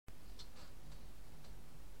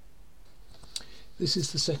This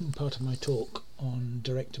is the second part of my talk on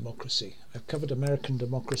direct democracy. I've covered American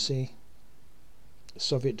democracy,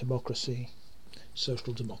 Soviet democracy,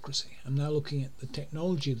 social democracy. I'm now looking at the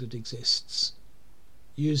technology that exists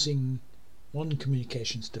using modern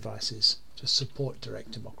communications devices to support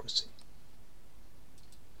direct democracy.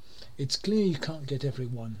 It's clear you can't get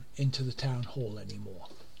everyone into the town hall anymore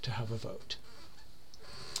to have a vote.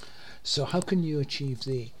 So how can you achieve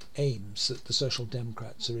the aims that the Social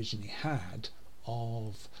Democrats originally had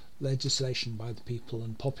of legislation by the people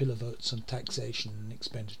and popular votes on taxation and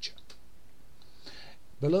expenditure?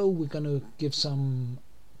 Below we're going to give some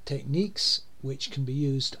techniques which can be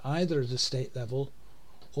used either at a state level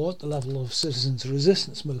or at the level of citizens'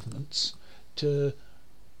 resistance movements to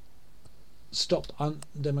stop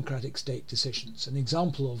undemocratic state decisions. An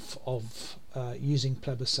example of using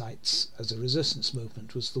plebiscites as a resistance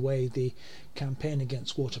movement was the way the campaign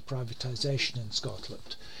against water privatisation in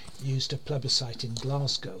Scotland used a plebiscite in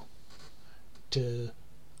Glasgow to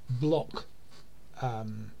block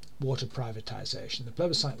water privatisation. The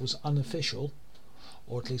plebiscite was unofficial,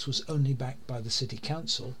 or at least was only backed by the city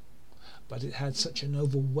council, but it had such an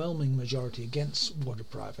overwhelming majority against water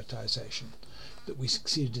privatisation that we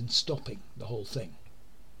succeeded in stopping the whole thing.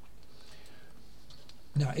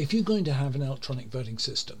 Now, if you're going to have an electronic voting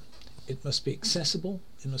system, it must be accessible,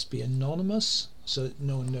 it must be anonymous so that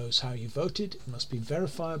no one knows how you voted, it must be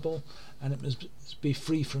verifiable, and it must be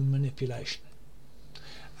free from manipulation.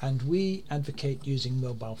 And we advocate using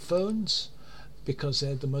mobile phones because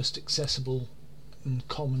they're the most accessible and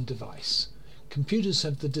common device. Computers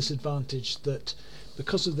have the disadvantage that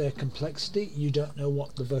because of their complexity, you don't know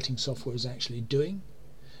what the voting software is actually doing.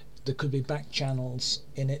 There could be back channels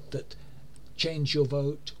in it that change your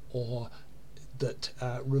vote or that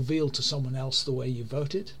reveal to someone else the way you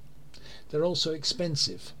voted. They're also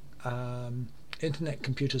expensive. Internet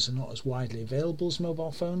computers are not as widely available as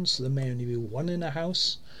mobile phones, so there may only be one in a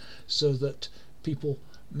house, so that people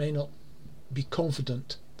may not be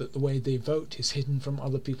confident that the way they vote is hidden from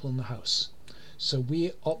other people in the house. So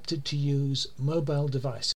we opted to use mobile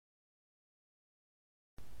devices.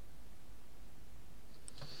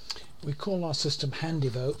 We call our system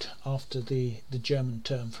HandiVote after the German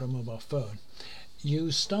term for a mobile phone. You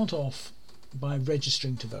start off by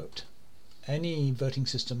registering to vote. Any voting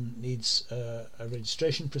system needs a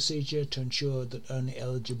registration procedure to ensure that only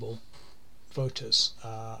eligible voters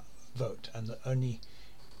vote and that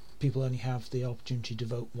people only have the opportunity to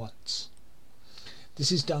vote once.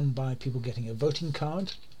 This is done by people getting a voting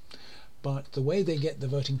card, but the way they get the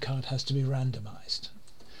voting card has to be randomized.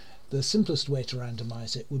 The simplest way to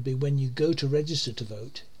randomize it would be when you go to register to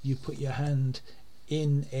vote, you put your hand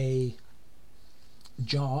in a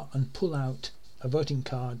jar and pull out a voting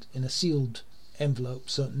card in a sealed envelope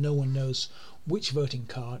so that no one knows which voting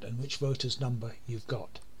card and which voter's number you've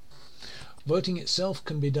got. Voting itself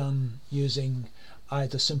can be done using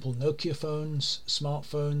either simple Nokia phones,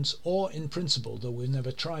 smartphones, or in principle, though we've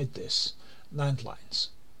never tried this, landlines.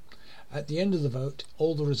 At the end of the vote,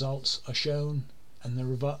 all the results are shown and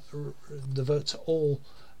the votes are all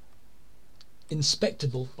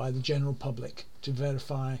inspectable by the general public to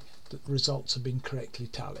verify that the results have been correctly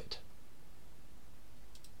tallied.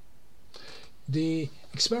 The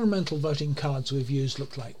experimental voting cards we've used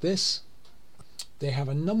look like this. They have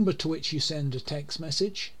a number to which you send a text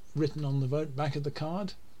message written on the back of the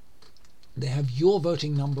card. They have your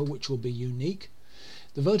voting number, which will be unique.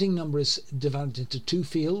 The voting number is divided into two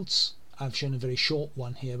fields. I've shown a very short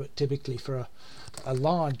one here, but typically for a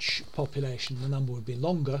large population the number would be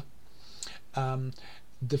longer.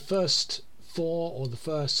 The first 4 or the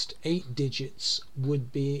first 8 digits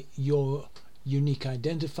would be your unique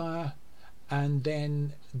identifier, and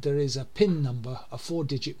then there is a PIN number, a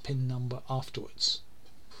 4-digit PIN number afterwards.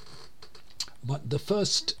 But the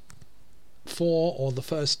first 4 or the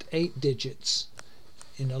first 8 digits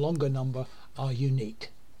in a longer number are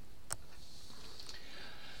unique.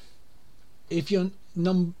 If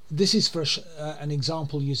this is for an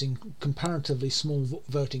example using comparatively small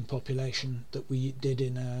voting population that we did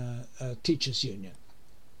in a teachers' union.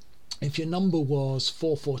 If your number was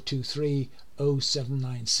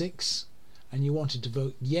 44230796 and you wanted to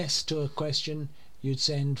vote yes to a question, you'd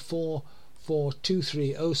send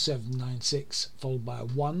 44230796 followed by a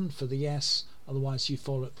 1 for the yes, otherwise you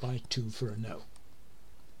follow it by 2 for a no.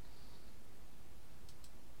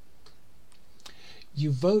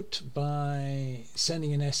 You vote by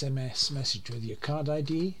sending an SMS message with your card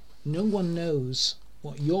ID. No one knows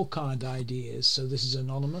what your card ID is, so this is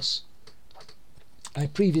anonymous. I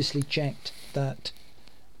previously checked that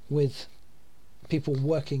with people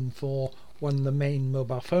working for one of the main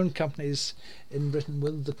mobile phone companies in Britain,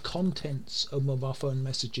 whether the contents of mobile phone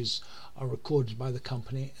messages are recorded by the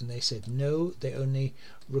company, and they said no, they only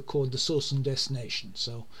record the source and destination,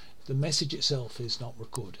 so the message itself is not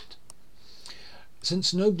recorded.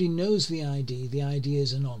 Since nobody knows the ID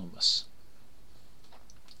is anonymous.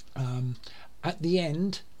 At the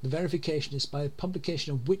end, the verification is by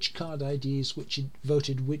publication of which card IDs which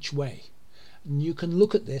voted which way. And you can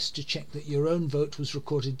look at this to check that your own vote was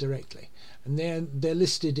recorded directly. And they're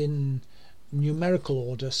listed in numerical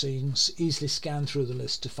order, so you can easily scan through the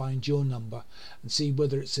list to find your number and see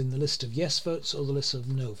whether it's in the list of yes votes or the list of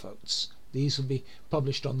no votes. These will be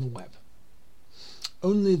published on the web.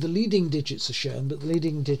 Only the leading digits are shown, but the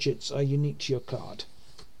leading digits are unique to your card.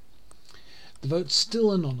 The vote's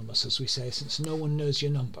still anonymous, as we say, since no one knows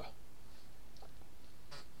your number.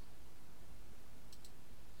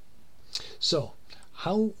 So,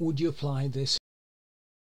 how would you apply this?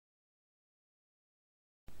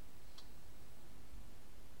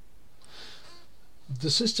 The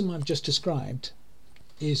system I've just described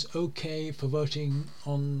is okay for voting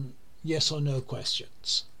on yes or no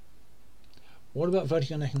questions. What about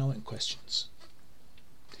voting on economic questions?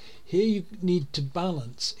 Here you need to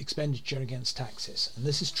balance expenditure against taxes, and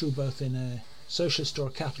this is true both in a socialist or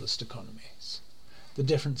a capitalist economies. The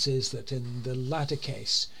difference is that in the latter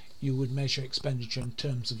case you would measure expenditure in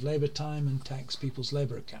terms of labour time and tax people's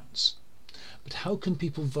labour accounts. But how can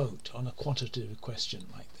people vote on a quantitative question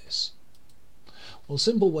like this? Well, a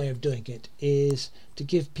simple way of doing it is to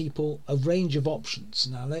give people a range of options.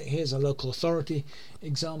 Now here's a local authority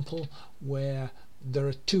example where there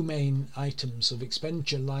are two main items of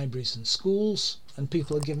expenditure, libraries and schools, and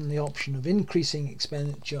people are given the option of increasing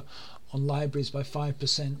expenditure on libraries by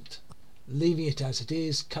 5%, leaving it as it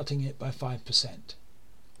is, cutting it by 5%.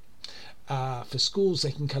 For schools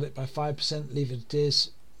they can cut it by 5%, leave it as it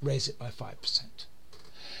is, raise it by 5%.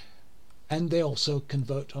 And they also can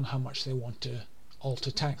vote on how much they want to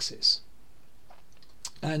alter taxes.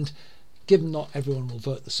 And given not everyone will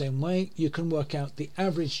vote the same way, you can work out the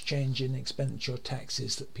average change in expenditure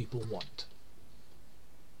taxes that people want.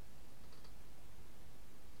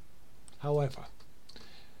 However,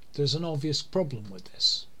 there's an obvious problem with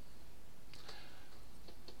this.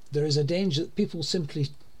 There is a danger that people simply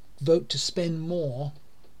vote to spend more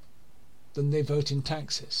than they vote in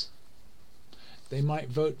taxes. They might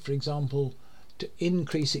vote, for example, to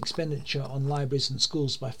increase expenditure on libraries and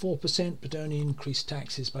schools by 4%, but only increase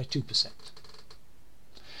taxes by 2%.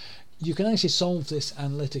 You can actually solve this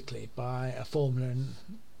analytically by a formula in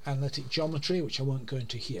analytic geometry, which I won't go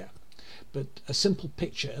into here, but a simple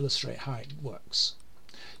picture illustrates how it works.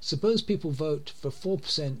 Suppose people vote for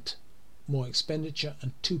 4% more expenditure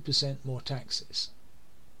and 2% more taxes.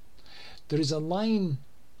 There is a line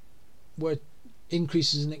where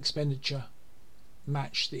increases in expenditure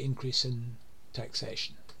match the increase in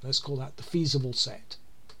taxation. Let's call that the feasible set.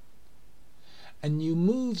 And you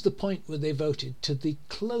move the point where they voted to the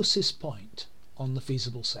closest point on the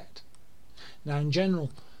feasible set. Now in general,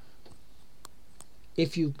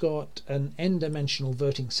 if you've got an n-dimensional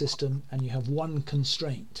voting system and you have one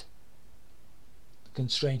constraint, the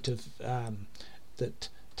constraint of that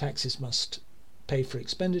taxes must pay for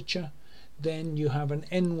expenditure, then you have an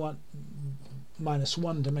n1 minus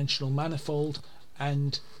 1 dimensional manifold,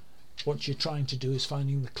 and what you're trying to do is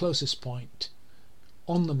finding the closest point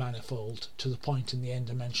on the manifold to the point in the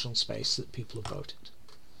n-dimensional space that people have voted.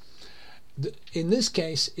 In this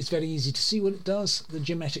case, it's very easy to see what it does. The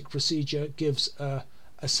geometric procedure gives a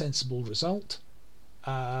sensible result.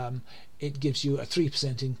 It gives you a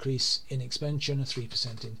 3% increase in expenditure and a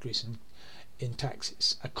 3% increase in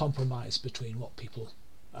taxes, a compromise between what people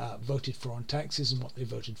voted for on taxes and what they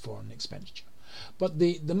voted for on expenditure. But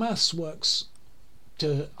the maths works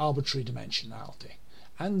to arbitrary dimensionality,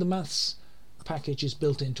 and the maths package is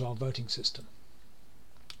built into our voting system.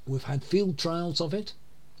 We've had field trials of it.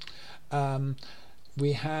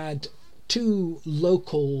 We had two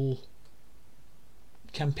local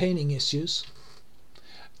campaigning issues.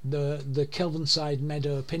 The Kelvinside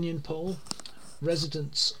Meadow opinion poll.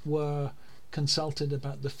 Residents were consulted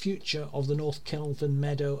about the future of the North Kelvin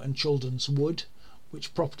Meadow and Children's Wood,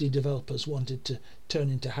 which property developers wanted to turn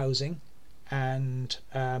into housing, and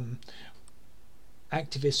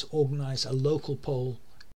activists organised a local poll